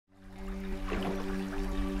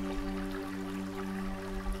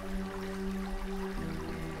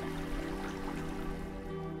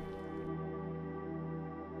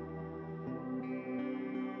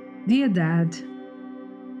Dear Dad,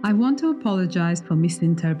 I want to apologize for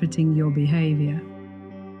misinterpreting your behavior.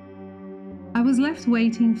 I was left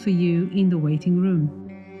waiting for you in the waiting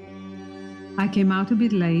room. I came out a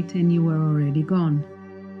bit late and you were already gone.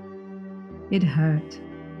 It hurt.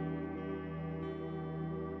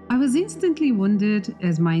 I was instantly wounded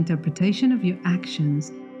as my interpretation of your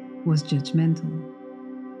actions was judgmental.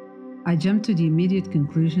 I jumped to the immediate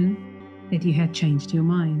conclusion that you had changed your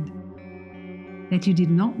mind, that you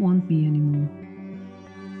did not want me anymore,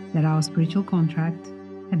 that our spiritual contract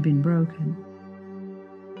had been broken.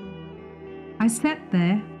 I sat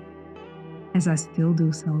there, as I still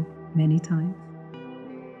do so many times,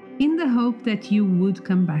 in the hope that you would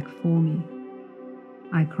come back for me.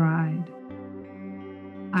 I cried.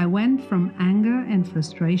 I went from anger and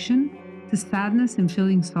frustration to sadness and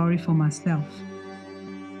feeling sorry for myself.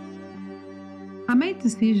 I made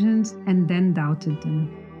decisions and then doubted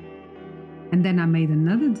them. And then I made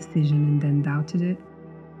another decision and then doubted it.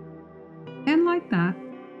 And like that,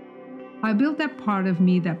 I built that part of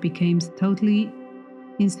me that became totally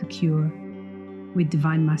insecure with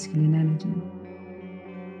divine masculine energy.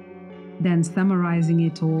 Then, summarizing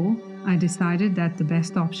it all, I decided that the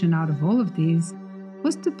best option out of all of these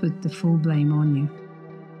was to put the full blame on you.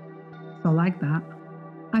 So like that,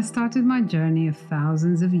 I started my journey of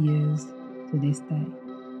thousands of years to this day.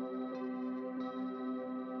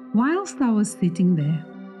 Whilst I was sitting there,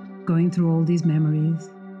 going through all these memories,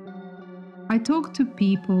 I talked to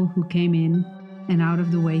people who came in and out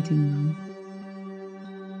of the waiting room.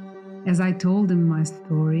 As I told them my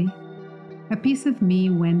story, a piece of me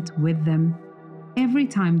went with them every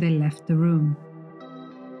time they left the room.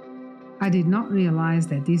 I did not realize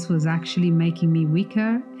that this was actually making me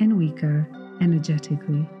weaker and weaker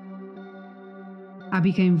energetically. I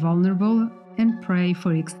became vulnerable and prey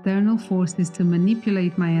for external forces to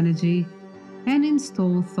manipulate my energy and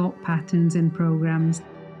install thought patterns and programs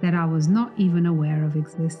that I was not even aware of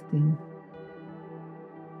existing.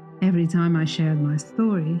 Every time I shared my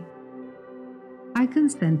story, I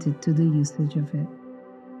consented to the usage of it.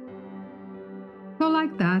 So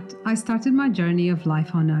like that, I started my journey of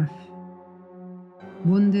life on Earth.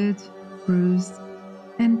 Wounded, bruised,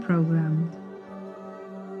 and programmed.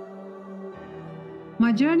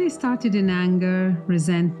 My journey started in anger,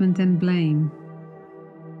 resentment, and blame.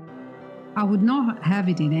 I would not have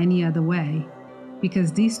it in any other way,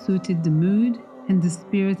 because this suited the mood and the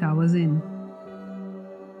spirit I was in.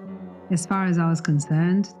 As far as I was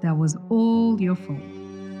concerned, that was all your fault.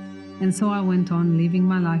 And so I went on living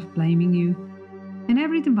my life blaming you and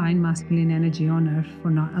every divine masculine energy on Earth for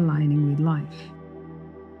not aligning with life.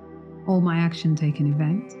 All my action-taken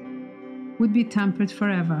events would be tampered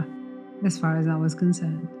forever, as far as I was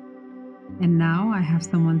concerned. And now I have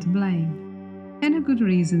someone to blame, and a good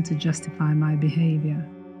reason to justify my behavior.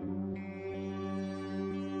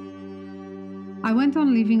 I went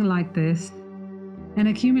on living like this, and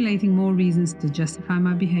accumulating more reasons to justify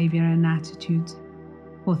my behavior and attitudes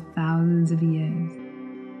for thousands of years.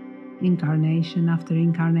 Incarnation after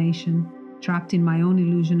incarnation, trapped in my own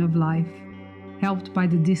illusion of life, helped by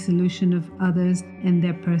the dissolution of others and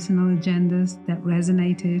their personal agendas that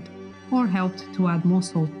resonated or helped to add more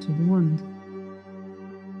salt to the wound.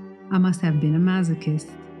 I must have been a masochist.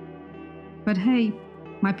 But hey,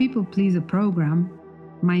 my people-pleaser program,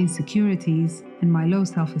 my insecurities, and my low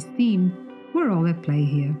self-esteem were all at play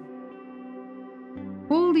here.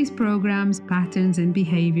 All these programs, patterns, and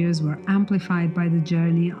behaviors were amplified by the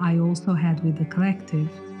journey I also had with the collective.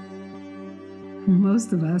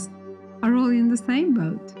 Most of us are all in the same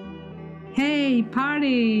boat. Hey,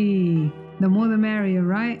 party! The more the merrier,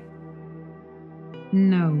 right?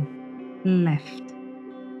 No, left.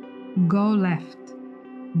 Go left.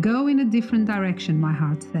 Go in a different direction, my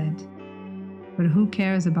heart said. But who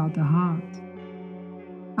cares about the heart?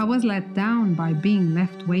 I was let down by being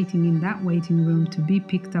left waiting in that waiting room to be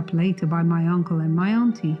picked up later by my uncle and my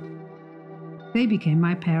auntie. They became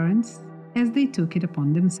my parents as they took it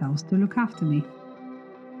upon themselves to look after me.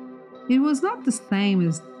 It was not the same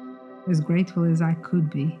as grateful as I could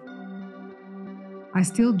be. I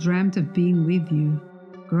still dreamt of being with you,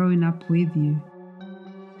 growing up with you.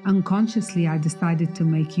 Unconsciously, I decided to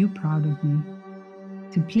make you proud of me,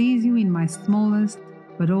 to please you in my smallest,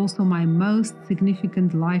 but also my most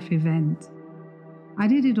significant life event. I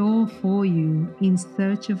did it all for you in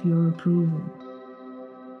search of your approval.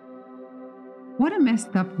 What a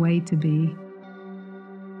messed up way to be.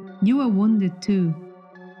 You were wounded too,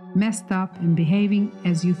 messed up and behaving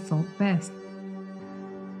as you thought best.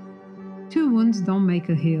 Two wounds don't make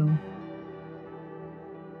a heal.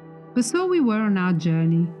 But so we were on our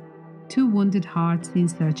journey, two wounded hearts in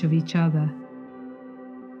search of each other.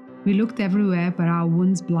 We looked everywhere, but our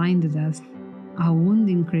wounds blinded us. Our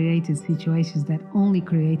wounding created situations that only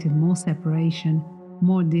created more separation,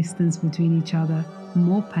 more distance between each other,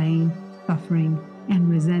 more pain, suffering, and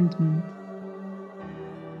resentment.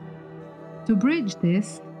 To bridge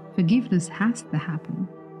this, forgiveness has to happen.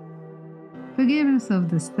 Forgiveness of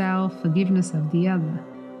the self, forgiveness of the other.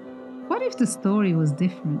 What if the story was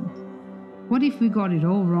different? What if we got it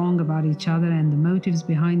all wrong about each other and the motives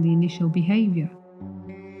behind the initial behavior?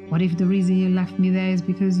 What if the reason you left me there is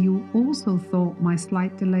because you also thought my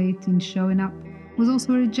slight delay in showing up was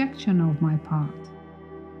also a rejection of my part?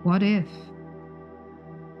 What if?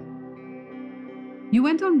 You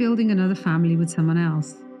went on building another family with someone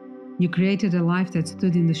else. You created a life that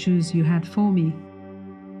stood in the shoes you had for me.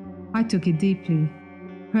 I took it deeply,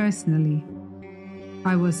 personally.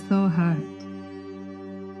 I was so hurt.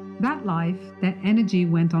 That life, that energy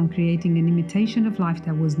went on creating an imitation of life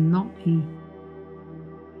that was not me.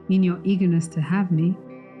 In your eagerness to have me,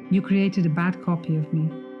 you created a bad copy of me.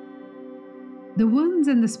 The wounds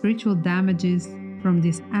and the spiritual damages from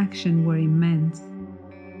this action were immense.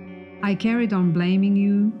 I carried on blaming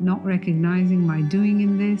you, not recognizing my doing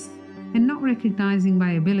in this, and not recognizing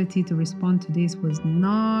my ability to respond to this was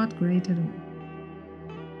not great at all.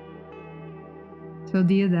 So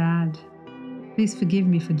dear Dad, please forgive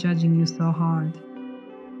me for judging you so hard,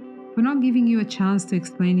 for not giving you a chance to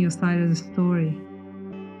explain your side of the story,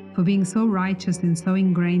 for being so righteous and so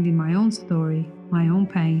ingrained in my own story, my own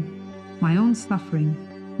pain, my own suffering,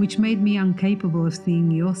 which made me incapable of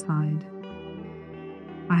seeing your side.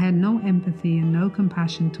 I had no empathy and no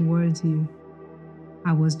compassion towards you.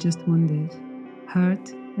 I was just wounded, hurt,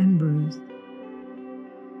 and bruised.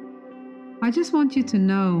 I just want you to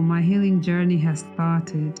know my healing journey has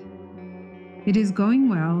started. It is going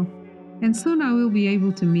well, and soon I will be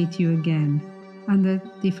able to meet you again under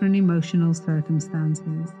different emotional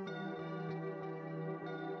circumstances.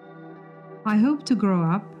 I hope to grow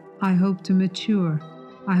up, I hope to mature,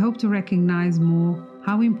 I hope to recognize more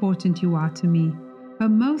how important you are to me, but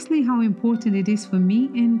mostly how important it is for me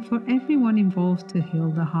and for everyone involved to heal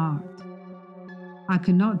the heart. I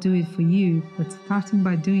could not do it for you, but starting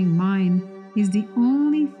by doing mine is the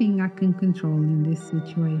only thing I can control in this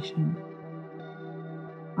situation.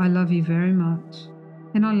 I love you very much,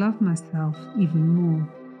 and I love myself even more,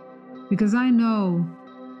 because I know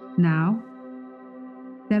now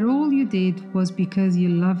that all you did was because you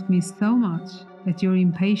loved me so much that your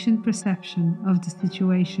impatient perception of the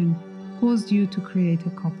situation caused you to create a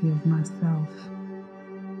copy of myself.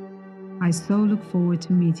 I so look forward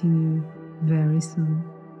to meeting you very soon.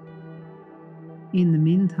 In the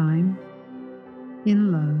meantime,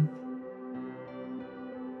 in love.